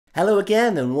Hello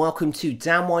again and welcome to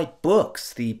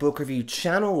DanWhiteBooks, the book review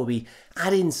channel where we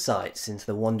add insights into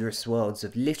the wondrous worlds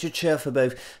of literature for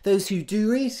both those who do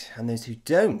read and those who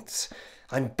don't.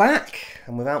 I'm back,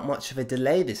 and without much of a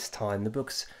delay this time, the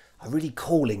books are really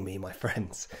calling me, my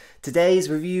friends. Today's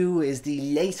review is the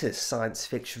latest science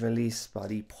fiction release by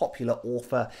the popular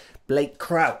author Blake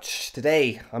Crouch.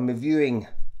 Today I'm reviewing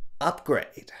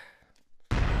Upgrade.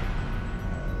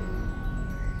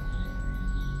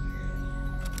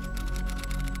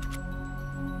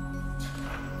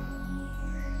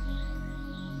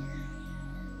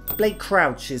 Blake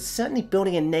Crouch is certainly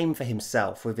building a name for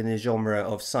himself within the genre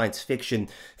of science fiction,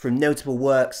 from notable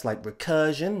works like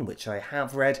Recursion, which I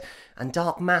have read, and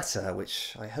Dark Matter,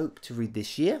 which I hope to read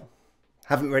this year.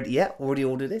 Haven't read it yet, already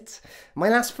ordered it. My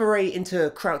last foray into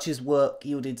Crouch's work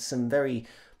yielded some very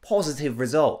positive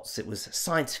results. It was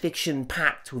science fiction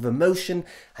packed with emotion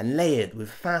and layered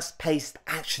with fast-paced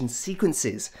action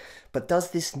sequences. But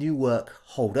does this new work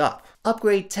hold up?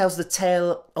 Upgrade tells the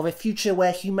tale of a future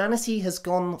where humanity has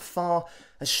gone far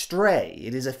astray.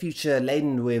 It is a future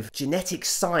laden with genetic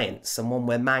science, and one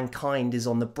where mankind is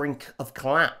on the brink of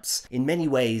collapse. In many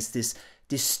ways, this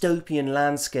dystopian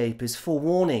landscape is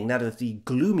forewarning that of the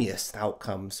gloomiest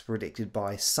outcomes predicted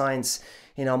by science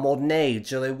in our modern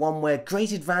age, although one where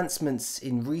great advancements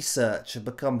in research have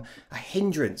become a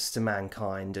hindrance to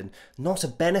mankind and not a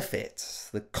benefit.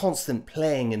 The constant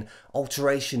playing and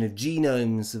alteration of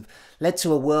genomes have led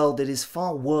to a world that is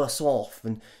far worse off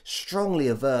and strongly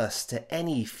averse to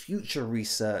any future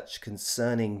research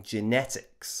concerning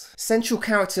genetics. Central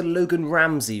character Logan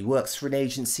Ramsey works for an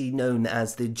agency known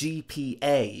as the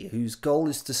GPA, whose goal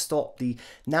is to stop the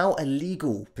now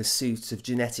illegal pursuit of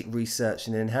genetic research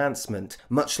and enhancement.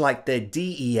 Much like the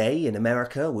DEA in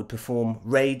America would perform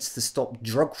raids to stop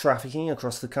drug trafficking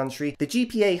across the country, the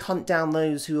GPA hunt down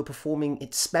those who are performing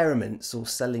experiments or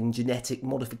selling genetic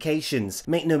modifications.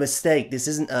 Make no mistake, this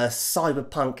isn't a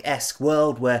cyberpunk-esque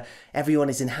world where everyone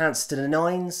is enhanced to the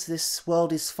nines. This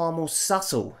world is far more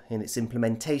subtle in its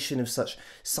implementation of such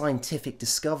scientific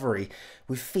discovery,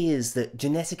 with fears that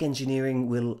genetic engineering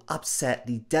will upset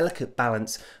the delicate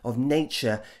balance of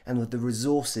nature and of the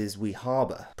resources we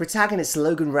harbour. Protagonist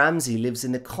Logan Ramsey lives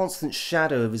in the constant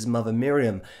shadow of his mother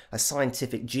Miriam, a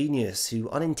scientific genius who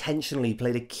unintentionally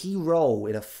played a key role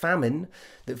in a famine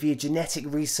that via genetic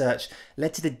research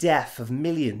led to the death of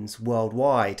millions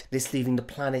worldwide, this leaving the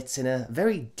planet in a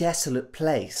very desolate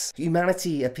place.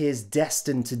 Humanity appears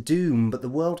destined to doom, but the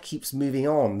world keeps moving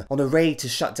on. On a raid to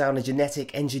shut down a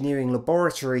genetic engineering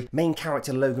laboratory, main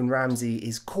character Logan Ramsey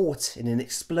is caught in an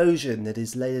explosion that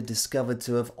is later discovered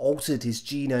to have altered his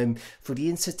genome through the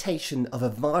insertion of a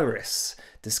virus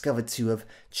discovered to have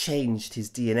changed his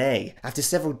DNA. After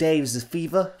several days of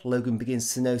fever, Logan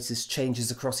begins to notice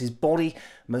changes across his body,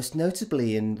 most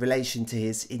notably in relation to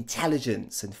his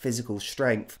intelligence and physical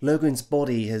strength. Logan's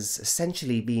body has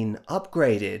essentially been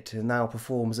upgraded and now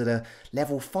performs at a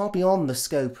level far beyond the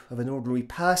scope of an ordinary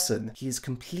person. He is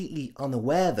completely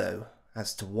unaware, though,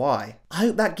 as to why. I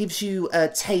hope that gives you a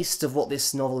taste of what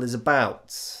this novel is about.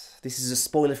 This is a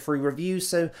spoiler-free review,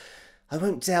 so I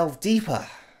won't delve deeper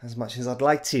as much as I'd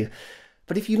like to.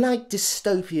 But if you like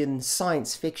dystopian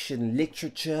science fiction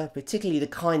literature, particularly the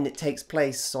kind that takes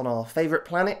place on our favourite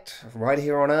planet, right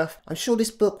here on Earth, I'm sure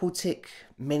this book will tick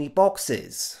many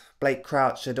boxes. Blake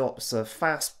Crouch adopts a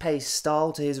fast-paced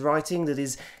style to his writing that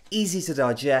is easy to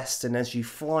digest and has you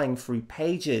flying through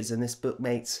pages, and this book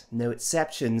makes no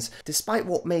exceptions. Despite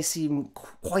what may seem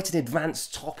quite an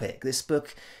advanced topic, this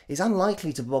book is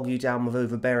unlikely to bog you down with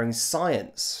overbearing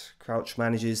science. Crouch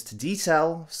manages to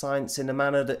detail science in a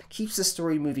manner that keeps the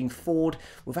story moving forward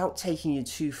without taking you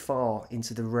too far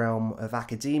into the realm of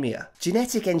academia.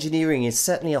 Genetic engineering is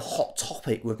certainly a hot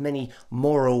topic with many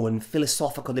moral and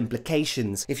philosophical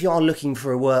implications. If you are looking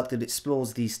for a work that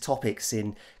explores these topics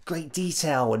in great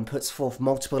detail and puts forth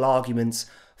multiple arguments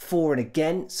for and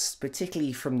against,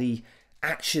 particularly from the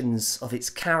actions of its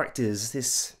characters,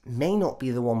 this may not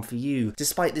be the one for you.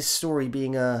 Despite this story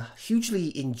being a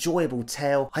hugely enjoyable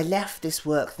tale, I left this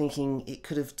work thinking it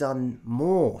could have done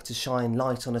more to shine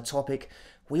light on a topic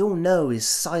we all know is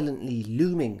silently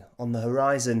looming on the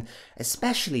horizon,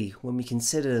 especially when we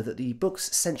consider that the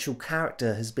book's central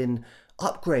character has been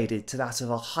upgraded to that of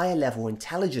a higher level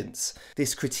intelligence.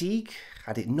 This critique,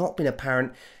 had it not been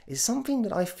apparent, is something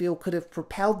that I feel could have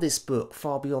propelled this book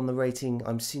far beyond the rating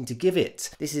I'm soon to give it.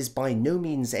 This is by no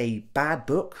means a bad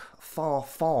book,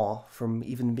 far from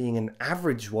even being an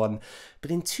average one, but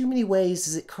in too many ways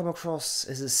does it come across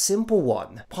as a simple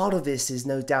one. Part of this is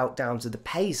no doubt down to the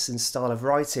pace and style of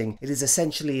writing. It is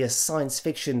essentially a science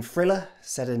fiction thriller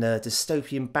set in a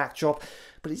dystopian backdrop,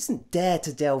 but it doesn't dare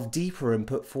to delve deeper and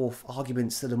put forth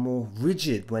arguments that are more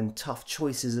rigid when tough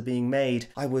choices are being made.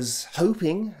 I was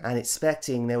hoping and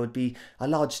expecting there would be a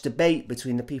large debate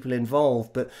between the people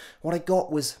involved, but what I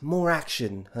got was more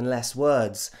action and less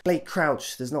words. Blake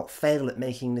Crouch does not fail at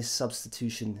making this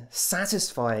substitution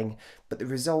satisfying, but the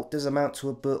result does amount to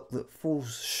a book that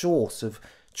falls short of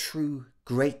true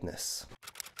greatness.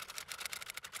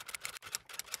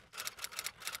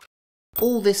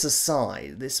 All this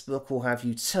aside, this book will have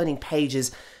you turning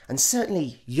pages and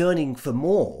certainly yearning for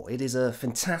more. It is a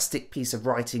fantastic piece of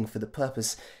writing for the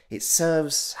purpose it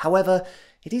serves. However,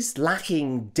 it is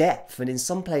lacking depth, and in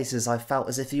some places I felt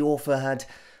as if the author had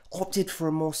opted for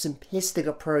a more simplistic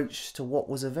approach to what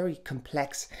was a very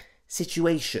complex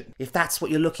situation. If that's what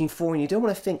you're looking for and you don't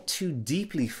want to think too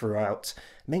deeply throughout,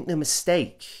 make no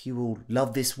mistake, you will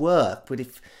love this work. But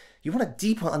if you want a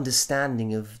deeper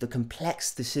understanding of the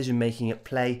complex decision making at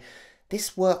play,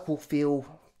 this work will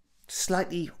feel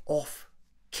slightly off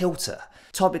kilter.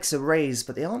 Topics are raised,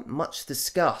 but they aren't much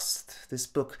discussed. This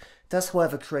book does,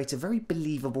 however, create a very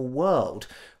believable world,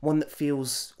 one that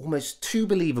feels almost too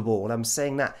believable, and I'm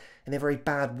saying that in a very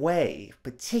bad way,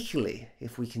 particularly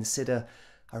if we consider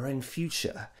our own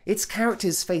future. Its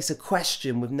characters face a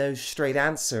question with no straight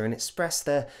answer and express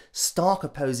their stark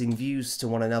opposing views to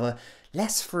one another,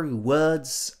 less through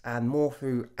words and more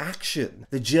through action.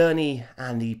 The journey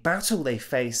and the battle they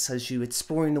face has you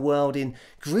exploring the world in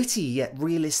gritty yet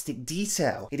realistic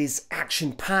detail. It is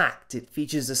action-packed, it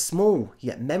features a small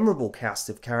yet memorable cast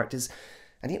of characters,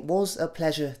 and it was a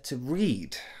pleasure to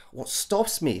read. What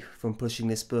stops me from pushing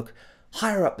this book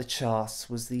higher up the charts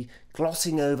was the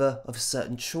glossing over of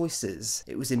certain choices.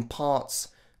 It was in parts,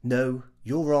 no,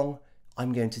 you're wrong,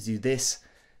 I'm going to do this,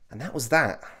 and that was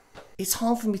that. It's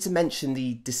hard for me to mention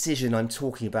the decision I'm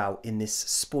talking about in this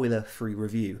spoiler-free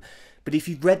review, but if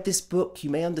you've read this book, you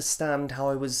may understand how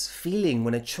I was feeling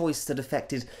when a choice that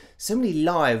affected so many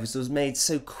lives was made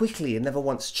so quickly and never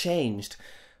once changed.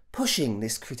 Pushing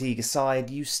this critique aside,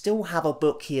 you still have a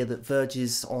book here that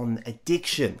verges on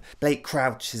addiction. Blake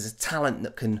Crouch is a talent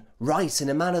that can write in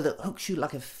a manner that hooks you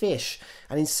like a fish,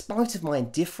 and in spite of my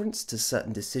indifference to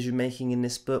certain decision making in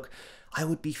this book, I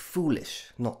would be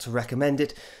foolish not to recommend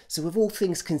it. So with all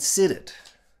things considered,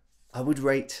 I would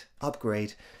rate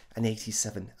Upgrade an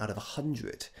 87 out of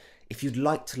 100. If you'd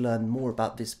like to learn more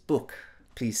about this book,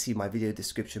 please see my video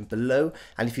description below.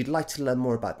 And if you'd like to learn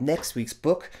more about next week's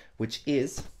book, which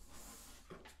is,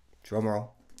 drumroll,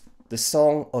 The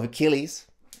Song of Achilles,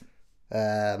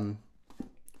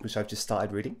 which I've just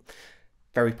started reading.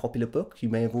 Very popular book, you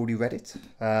may have already read it.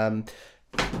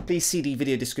 Please see the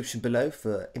video description below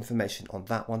for information on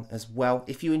that one as well.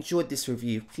 If you enjoyed this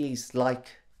review, please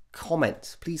like,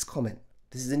 comment. Please comment.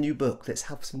 This is a new book. Let's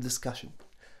have some discussion.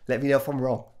 Let me know if I'm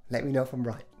wrong. Let me know if I'm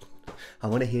right. I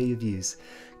want to hear your views.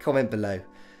 Comment below.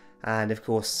 And of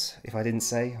course, if I didn't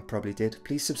say, I probably did,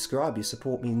 please subscribe. Your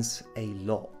support means a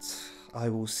lot. I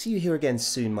will see you here again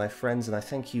soon, my friends, and I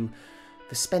thank you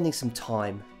for spending some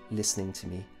time listening to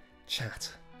me chat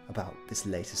about this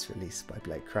latest release by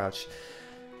Blake Crouch.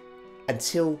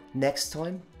 Until next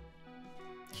time,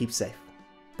 keep safe.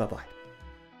 Bye-bye.